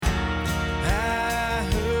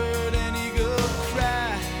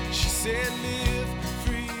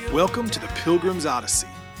Welcome to the Pilgrim's Odyssey,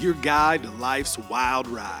 your guide to life's wild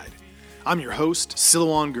ride. I'm your host,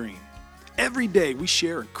 Silouan Green. Every day we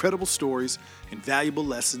share incredible stories and valuable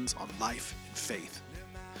lessons on life and faith.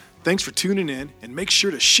 Thanks for tuning in, and make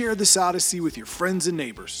sure to share this Odyssey with your friends and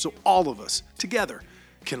neighbors so all of us, together,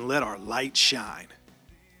 can let our light shine.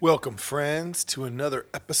 Welcome, friends, to another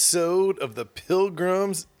episode of the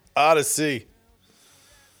Pilgrim's Odyssey.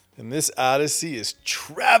 And this Odyssey is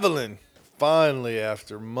traveling. Finally,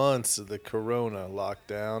 after months of the Corona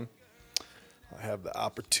lockdown, I have the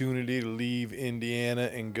opportunity to leave Indiana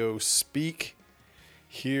and go speak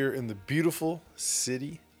here in the beautiful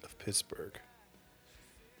city of Pittsburgh.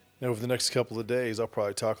 Now, over the next couple of days, I'll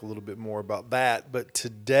probably talk a little bit more about that. But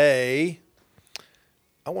today,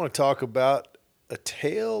 I want to talk about a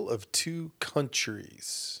tale of two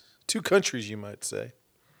countries. Two countries, you might say.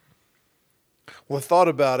 Well, I thought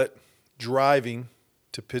about it driving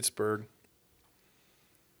to Pittsburgh,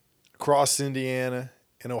 across Indiana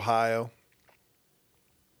and Ohio,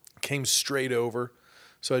 came straight over.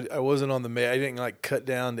 So I wasn't on the I didn't cut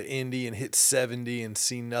down to Indy and hit 70 and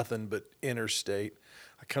see nothing but interstate.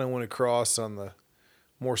 I kind of went across on the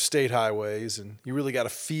more state highways, and you really got a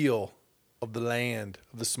feel of the land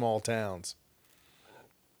of the small towns.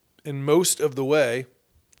 And most of the way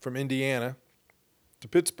from Indiana to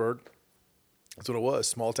Pittsburgh, that's what it was,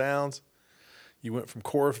 small towns. You went from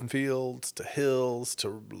cornfields to hills to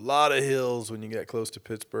a lot of hills when you got close to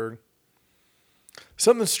Pittsburgh.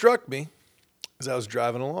 Something struck me as I was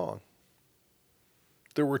driving along.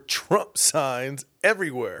 There were Trump signs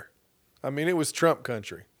everywhere. I mean, it was Trump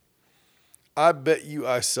country. I bet you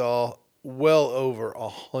I saw well over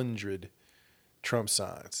 100 Trump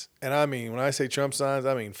signs. And I mean, when I say Trump signs,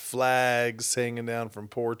 I mean flags hanging down from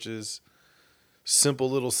porches, simple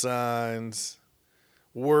little signs,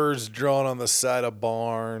 words drawn on the side of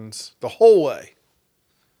barns, the whole way.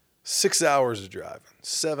 6 hours of driving,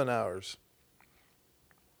 7 hours.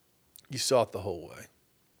 You saw it the whole way.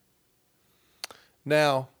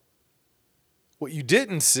 Now, what you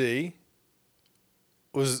didn't see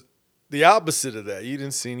was the opposite of that. You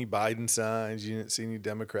didn't see any Biden signs. You didn't see any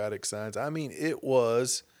Democratic signs. I mean, it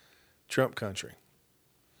was Trump country.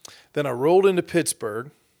 Then I rolled into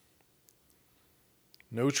Pittsburgh.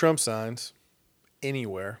 No Trump signs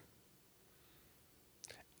anywhere.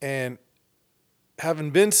 And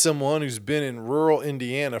having been someone who's been in rural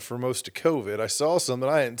Indiana for most of COVID, I saw something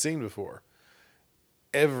I hadn't seen before.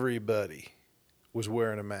 Everybody was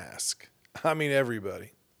wearing a mask. I mean, everybody.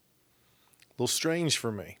 A little strange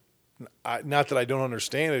for me. Not that I don't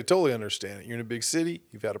understand it. I totally understand it. You're in a big city.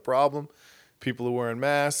 You've had a problem. People are wearing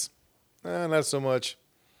masks. Not so much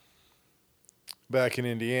back in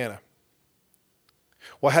Indiana.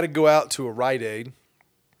 Well, I had to go out to a Rite Aid,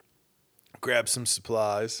 grab some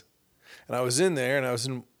supplies. And I was in there, and I was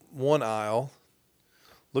in one aisle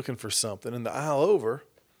looking for something. And the aisle over,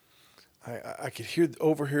 I could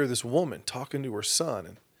overhear this woman talking to her son.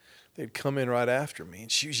 And they'd come in right after me,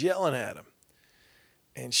 and she was yelling at him.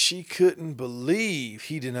 And she couldn't believe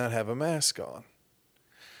he did not have a mask on.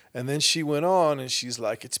 And then she went on, and she's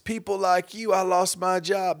like, "It's people like you. I lost my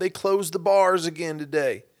job. They closed the bars again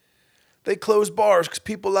today. They closed bars because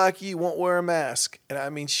people like you won't wear a mask." And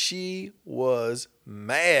I mean, she was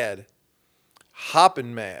mad.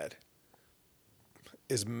 Hopping mad.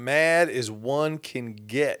 As mad as one can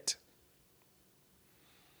get.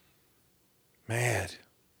 Mad.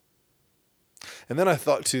 And then I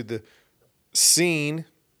thought to the scene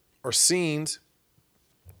or scenes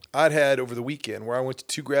I'd had over the weekend where I went to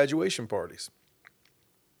 2 graduation parties.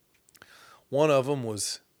 One of them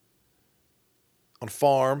was on a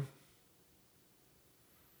farm.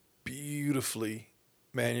 Beautifully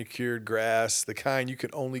manicured grass, the kind you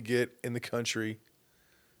can only get in the country,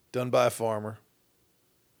 done by a farmer.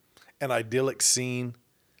 An idyllic scene.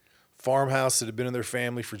 Farmhouse that had been in their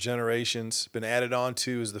family for generations, been added on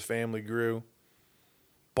to as the family grew.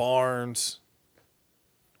 Barns,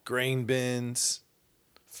 grain bins,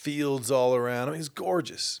 fields all around. I mean, it's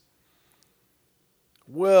gorgeous.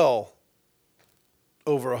 Well,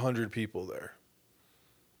 over 100 people there.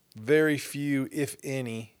 Very few, if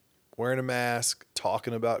any, wearing a mask,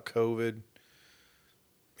 talking about COVID,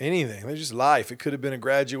 anything. They're just life. It could have been a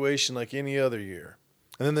graduation like any other year.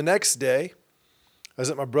 And then the next day, I was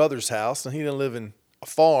at my brother's house. Now, he didn't live in a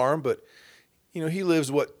farm, but, he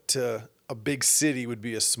lives what a big city would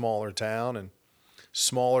be a smaller town, and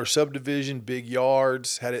smaller subdivision, big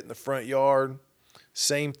yards, had it in the front yard.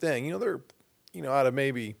 Same thing. There, out of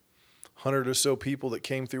maybe 100 or so people that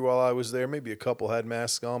came through while I was there, maybe a couple had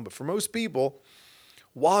masks on, but for most people,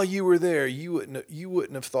 while you were there, you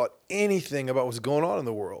wouldn't have thought anything about what's going on in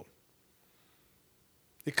the world.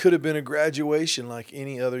 It could have been a graduation like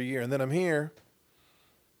any other year. And then I'm here,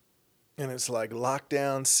 and it's like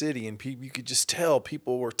lockdown city, and people, you could just tell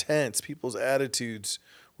people were tense. People's attitudes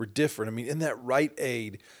were different. I mean, in that Rite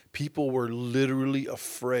Aid, people were literally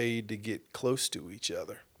afraid to get close to each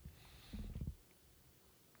other.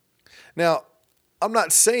 Now, I'm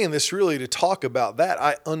not saying this really to talk about that.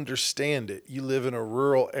 I understand it. You live in a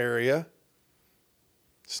rural area.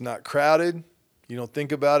 It's not crowded. You don't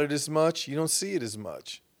think about it as much. You don't see it as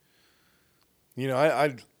much. You know,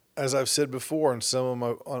 I as I've said before on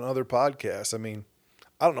on other podcasts, I mean,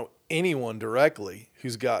 I don't know anyone directly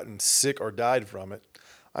who's gotten sick or died from it.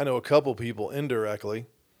 I know a couple people indirectly.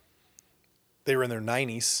 They were in their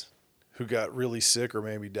 90s who got really sick or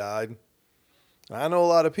maybe died. I know a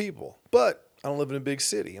lot of people, but I don't live in a big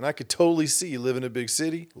city. And I could totally see you live in a big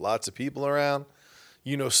city, lots of people around.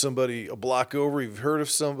 You know somebody a block over, you've heard of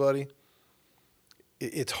somebody.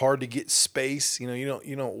 It's hard to get space. You know,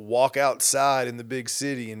 you don't walk outside in the big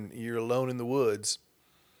city and you're alone in the woods.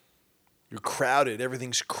 You're crowded.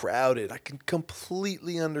 Everything's crowded. I can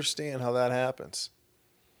completely understand how that happens.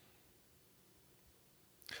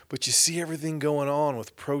 But you see everything going on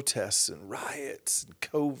with protests and riots and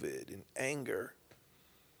COVID and anger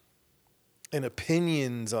and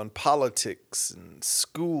opinions on politics and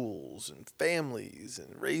schools and families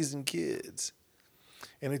and raising kids.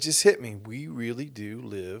 And it just hit me. We really do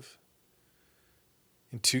live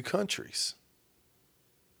in two countries.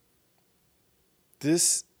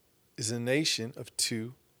 This is a nation of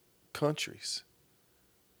two countries.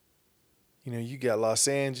 You know, you got Los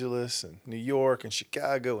Angeles and New York and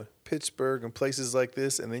Chicago and Pittsburgh and places like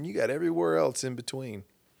this, and then you got everywhere else in between.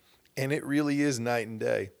 And it really is night and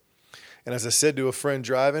day. And as I said to a friend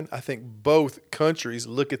driving, I think both countries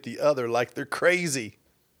look at the other like they're crazy.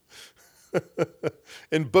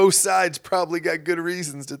 And both sides probably got good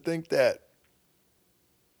reasons to think that.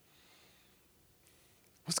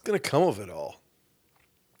 What's going to come of it all?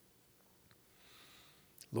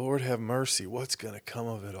 Lord have mercy. What's going to come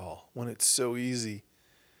of it all when it's so easy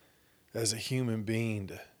as a human being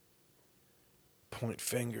to point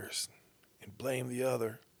fingers and blame the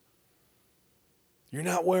other? You're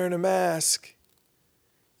not wearing a mask.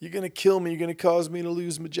 You're going to kill me. You're going to cause me to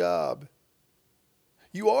lose my job.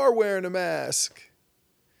 You are wearing a mask.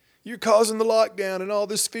 You're causing the lockdown and all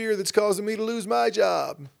this fear that's causing me to lose my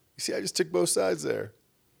job. You see, I just took both sides there.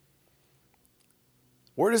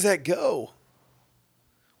 Where does that go?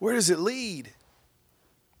 Where does it lead?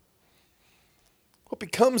 What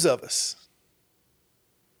becomes of us?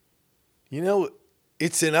 You know,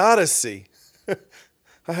 it's an odyssey.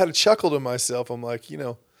 I had a chuckle to myself. I'm like, you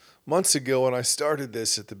know, months ago when I started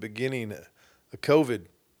this at the beginning of COVID,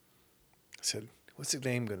 I said, what's the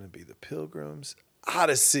name going to be? The Pilgrim's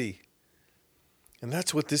Odyssey. And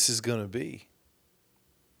that's what this is going to be.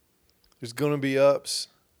 There's going to be ups.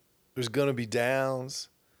 There's going to be downs.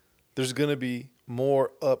 There's going to be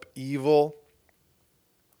more upheaval.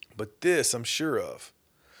 But this, I'm sure of,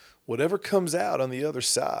 whatever comes out on the other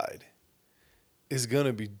side is going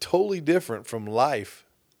to be totally different from life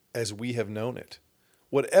as we have known it.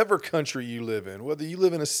 Whatever country you live in, whether you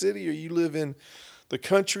live in a city or you live in the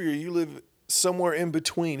country or you live somewhere in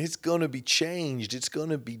between, it's going to be changed. It's going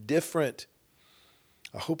to be different.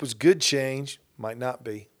 I hope it's good change. Might not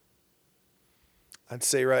be. I'd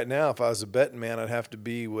say right now, if I was a betting man, I'd have to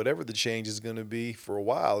be whatever the change is going to be for a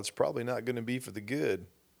while. It's probably not going to be for the good.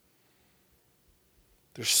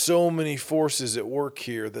 There's so many forces at work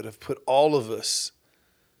here that have put all of us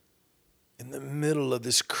in the middle of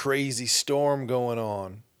this crazy storm going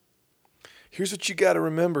on. Here's what you got to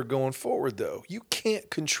remember going forward, though. You can't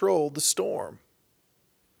control the storm.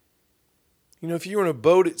 You know, if you were in a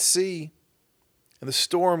boat at sea and the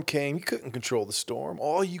storm came, you couldn't control the storm.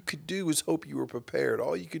 All you could do was hope you were prepared.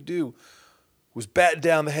 All you could do was batten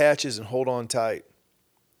down the hatches and hold on tight.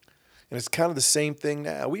 And it's kind of the same thing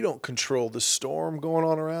now. We don't control the storm going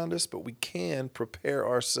on around us, but we can prepare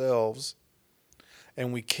ourselves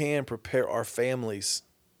and we can prepare our families.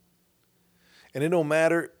 And it don't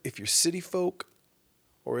matter if you're city folk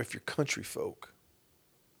or if you're country folk.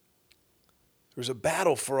 There's a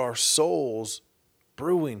battle for our souls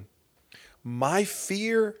brewing. My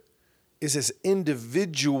fear is as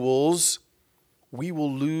individuals, we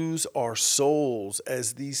will lose our souls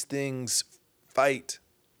as these things fight,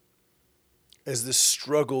 as this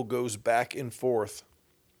struggle goes back and forth.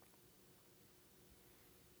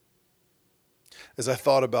 As I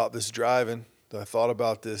thought about this driving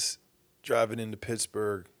into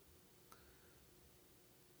Pittsburgh,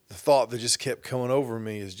 the thought that just kept coming over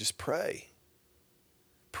me is just pray.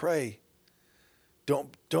 Pray.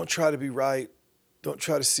 Don't try to be right. Don't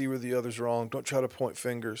try to see where the other's wrong. Don't try to point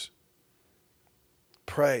fingers.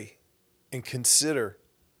 Pray and consider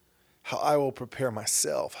how I will prepare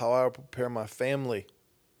myself, how I will prepare my family.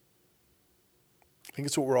 I think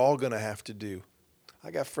it's what we're all going to have to do.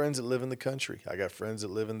 I got friends that live in the country. I got friends that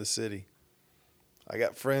live in the city. I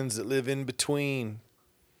got friends that live in between.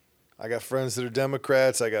 I got friends that are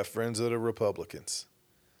Democrats. I got friends that are Republicans.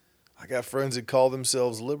 I got friends that call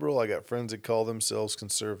themselves liberal. I got friends that call themselves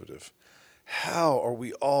conservative. How are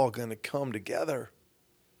we all going to come together?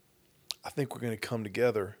 I think we're going to come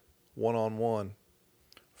together one-on-one,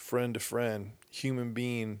 friend to friend, human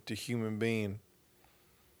being to human being.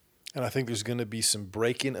 And I think there's going to be some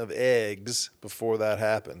breaking of eggs before that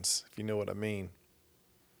happens, if you know what I mean.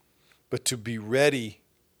 But to be ready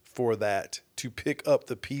for that, to pick up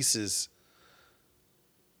the pieces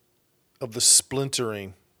of the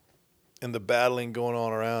splintering and the battling going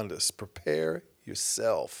on around us, prepare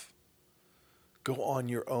yourself. Go on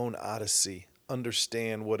your own odyssey.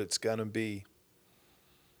 Understand what it's going to be.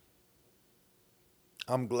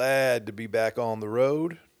 I'm glad to be back on the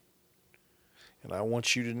road. And I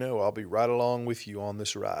want you to know I'll be right along with you on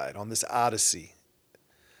this ride, on this odyssey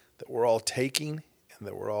that we're all taking and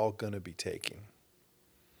that we're all going to be taking.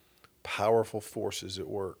 Powerful forces at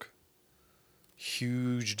work.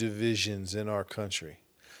 Huge divisions in our country.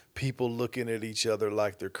 People looking at each other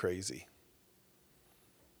like they're crazy.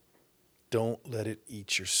 Don't let it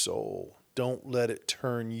eat your soul. Don't let it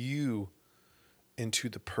turn you into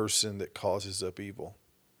the person that causes up evil,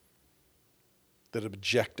 that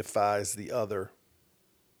objectifies the other,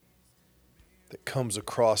 that comes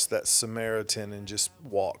across that Samaritan and just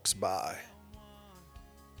walks by.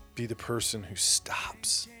 Be the person who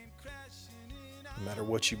stops. No matter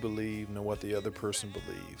what you believe, know what the other person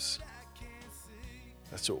believes.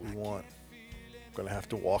 That's what we want. We're going to have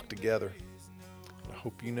to walk together. I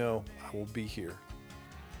hope you know I will be here,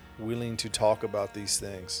 willing to talk about these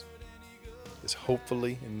things as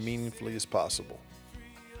hopefully and meaningfully as possible.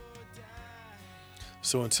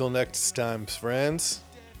 So until next time, friends,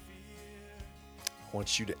 I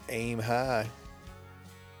want you to aim high,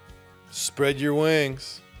 spread your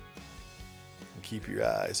wings, and keep your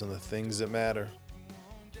eyes on the things that matter.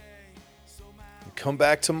 And come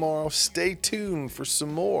back tomorrow. Stay tuned for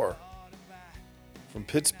some more from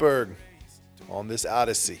Pittsburgh on this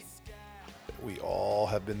odyssey that we all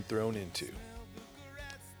have been thrown into.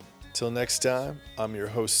 Till next time, I'm your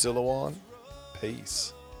host, Silouan.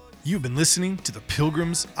 Peace. You've been listening to the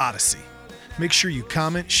Pilgrim's Odyssey. Make sure you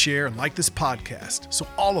comment, share, and like this podcast so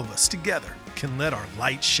all of us together can let our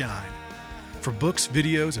light shine. For books,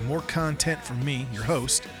 videos, and more content from me, your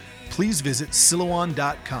host, please visit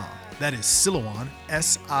Silouan.com. That is Silouan,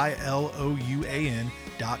 Silouan.com.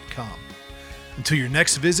 Until your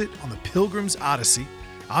next visit on the Pilgrim's Odyssey,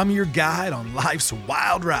 I'm your guide on life's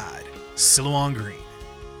wild ride, Silouan Green.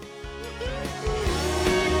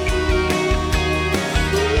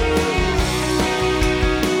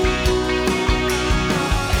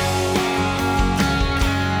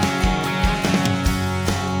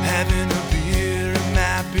 Having a beer in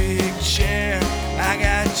my big chair, I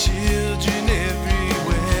got children